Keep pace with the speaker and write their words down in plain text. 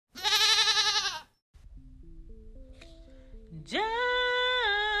Just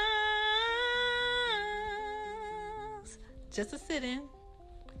a sit-in.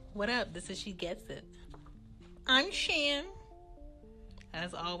 What up? This is She Gets It. I'm Shan.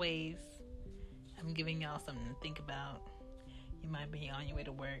 As always, I'm giving y'all something to think about. You might be on your way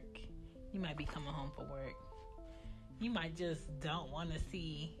to work. You might be coming home from work. You might just don't want to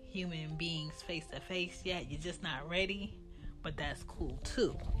see human beings face to face yet. You're just not ready. But that's cool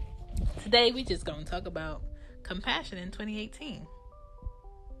too. Today we just going to talk about compassion in 2018.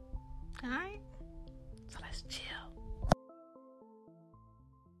 Alright? So let's chill.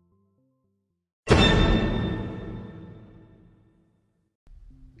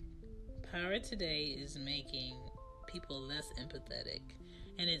 Power today is making people less empathetic.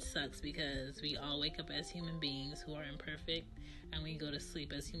 And it sucks because we all wake up as human beings who are imperfect, and we go to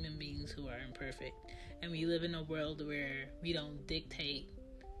sleep as human beings who are imperfect. And we live in a world where we don't dictate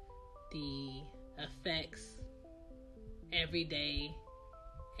the effects every day,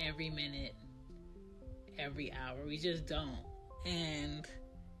 every minute, every hour. We just don't. And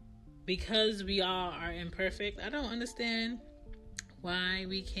because we all are imperfect, I don't understand why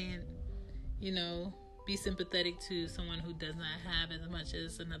we can't, be sympathetic to someone who does not have as much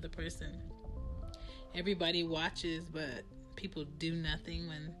as another person. Everybody watches, but people do nothing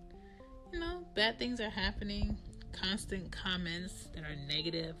when, bad things are happening. Constant comments that are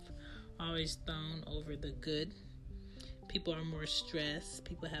negative, always thrown over the good. People are more stressed.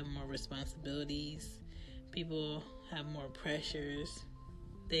 People have more responsibilities. People have more pressures.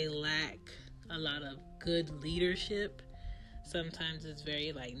 They lack a lot of good leadership. Sometimes it's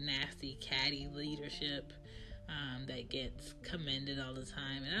very nasty, catty leadership that gets commended all the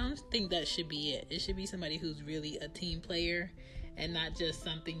time. And I don't think that should be it. It should be somebody who's really a team player and not just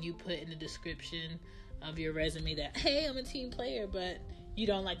something you put in the description of your resume that, hey, I'm a team player, but you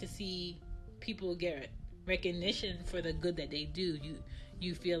don't like to see people get recognition for the good that they do.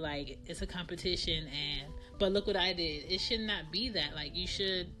 You feel like it's a competition but look what I did. It should not be that. You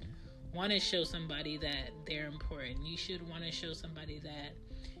should want to show somebody that they're important. You should want to show somebody that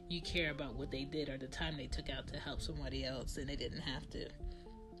you care about what they did or the time they took out to help somebody else and they didn't have to.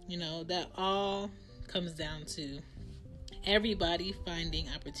 That all comes down to everybody finding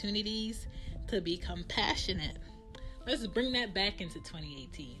opportunities to be compassionate. Let's bring that back into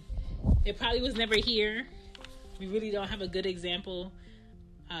 2018. It probably was never here. We really don't have a good example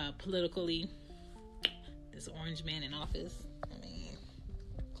politically. This orange man in office.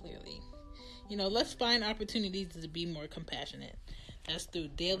 Clearly. Let's find opportunities to be more compassionate. That's through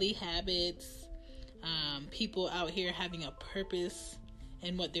daily habits. People out here having a purpose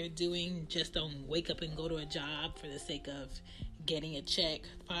in what they're doing. Just don't wake up and go to a job for the sake of getting a check.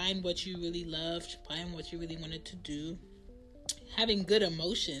 Find what you really loved. Find what you really wanted to do. Having good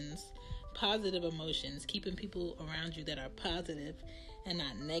emotions, positive emotions. Keeping people around you that are positive and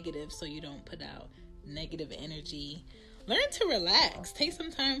not negative so you don't put out negative energy. Learn to relax. Take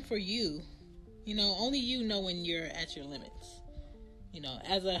some time for you. Only you know when you're at your limits.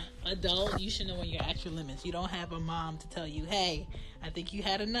 As an adult, you should know when you're at your limits. You don't have a mom to tell you, hey, I think you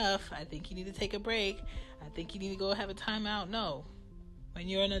had enough. I think you need to take a break. I think you need to go have a timeout. No. When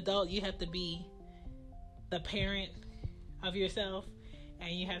you're an adult, you have to be the parent of yourself,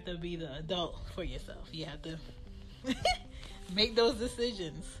 and you have to be the adult for yourself. You have to make those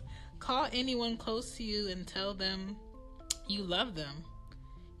decisions. Call anyone close to you and tell them you love them.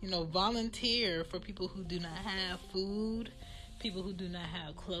 Volunteer for people who do not have food, people who do not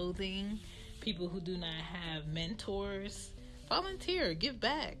have clothing, people who do not have mentors. Volunteer, give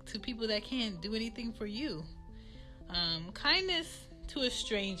back to people that can't do anything for you. Kindness to a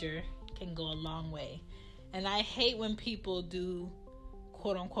stranger can go a long way. And I hate when people do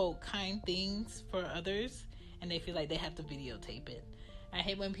quote unquote kind things for others and they feel like they have to videotape it. I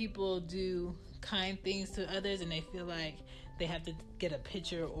hate when people do kind things to others and they feel like they have to get a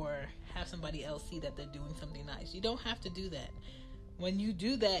picture or have somebody else see that they're doing something nice. You don't have to do that. When you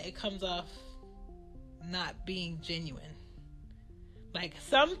do that, it comes off not being genuine.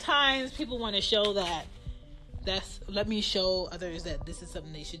 Sometimes people want to show let me show others that this is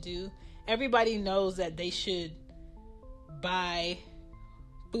something they should do. Everybody knows that they should buy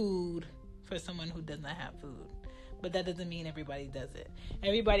food for someone who does not have food. But that doesn't mean everybody does it.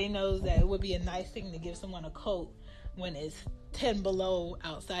 Everybody knows that it would be a nice thing to give someone a coat when it's 10 below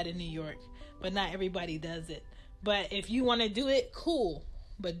outside of New York. But not everybody does it. But if you want to do it, cool.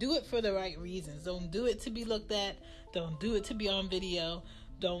 But do it for the right reasons. Don't do it to be looked at. Don't do it to be on video.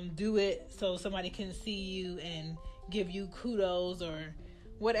 Don't do it so somebody can see you and give you kudos or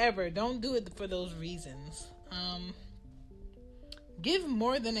whatever. Don't do it for those reasons. Give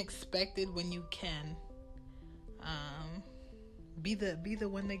more than expected when you can. Be the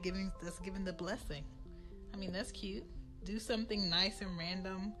one that's giving the blessing. I mean, that's cute. Do something nice and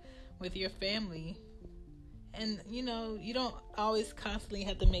random with your family. And, you don't always constantly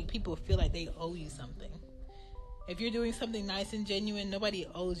have to make people feel like they owe you something. If you're doing something nice and genuine, nobody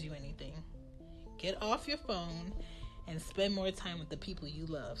owes you anything. Get off your phone and spend more time with the people you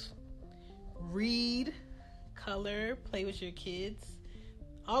love. Read, color, play with your kids.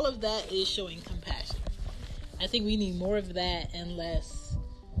 All of that is showing compassion. I think we need more of that and less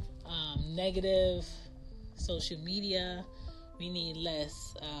negative social media. We need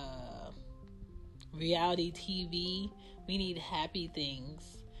less reality TV. We need happy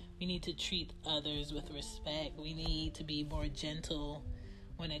things. We need to treat others with respect. We need to be more gentle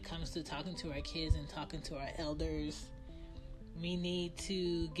when it comes to talking to our kids and talking to our elders. We need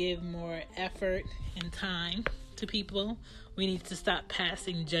to give more effort and time to people. We need to stop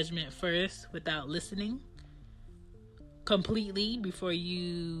passing judgment first without listening completely before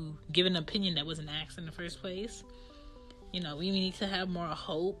you give an opinion that wasn't asked in the first place. We need to have more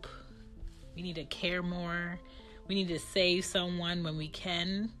hope. We need to care more. We need to save someone when we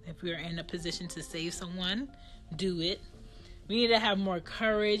can. If we're in a position to save someone, do it. We need to have more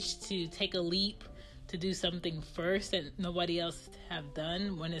courage to take a leap, to do something first that nobody else have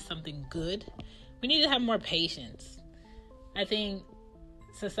done when it's something good. We need to have more patience. I think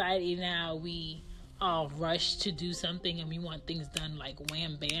society now, we all rush to do something and we want things done like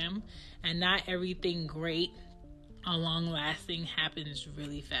wham bam, and not everything great or long lasting happens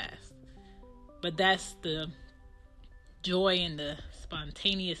really fast. But that's the joy and the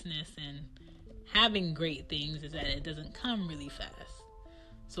spontaneousness and having great things, is that it doesn't come really fast.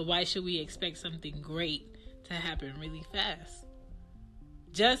 So why should we expect something great to happen really fast?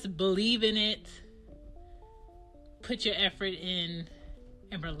 Just believe in it, put your effort in,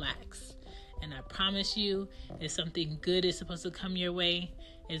 and relax. And I promise you, if something good is supposed to come your way,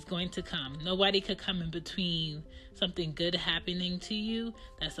 it's going to come. Nobody could come in between something good happening to you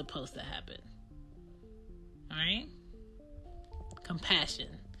that's supposed to happen. All right? Compassion.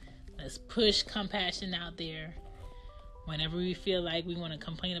 Let's push compassion out there. Whenever we feel like we want to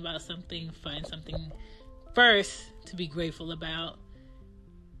complain about something, find something first to be grateful about,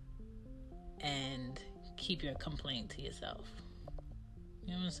 and keep your complaint to yourself.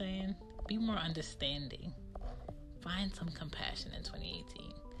 You know what I'm saying? Be more understanding. Find some compassion in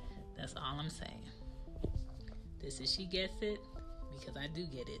 2018. That's all I'm saying. This is She Gets It, because I do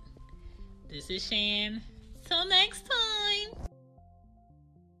get it. This is Shan. Till next time.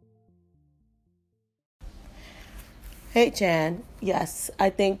 Hey, Chan. Yes, I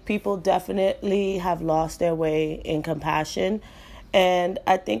think people definitely have lost their way in compassion. And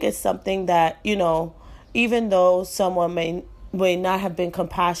I think it's something that, even though someone may not have been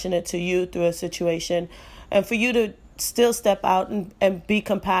compassionate to you through a situation, and for you to still step out and be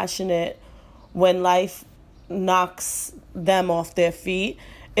compassionate when life knocks them off their feet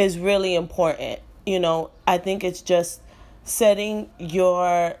is really important. I think it's just setting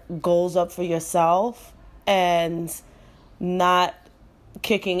your goals up for yourself and not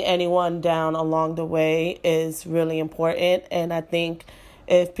kicking anyone down along the way is really important. And I think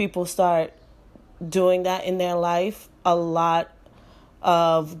if people start doing that in their life, a lot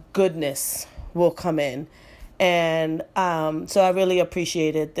of goodness will come in. And so I really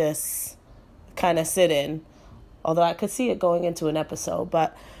appreciated this kind of sit-in, although I could see it going into an episode.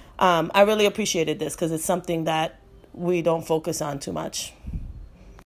 But I really appreciated this because it's something that we don't focus on too much.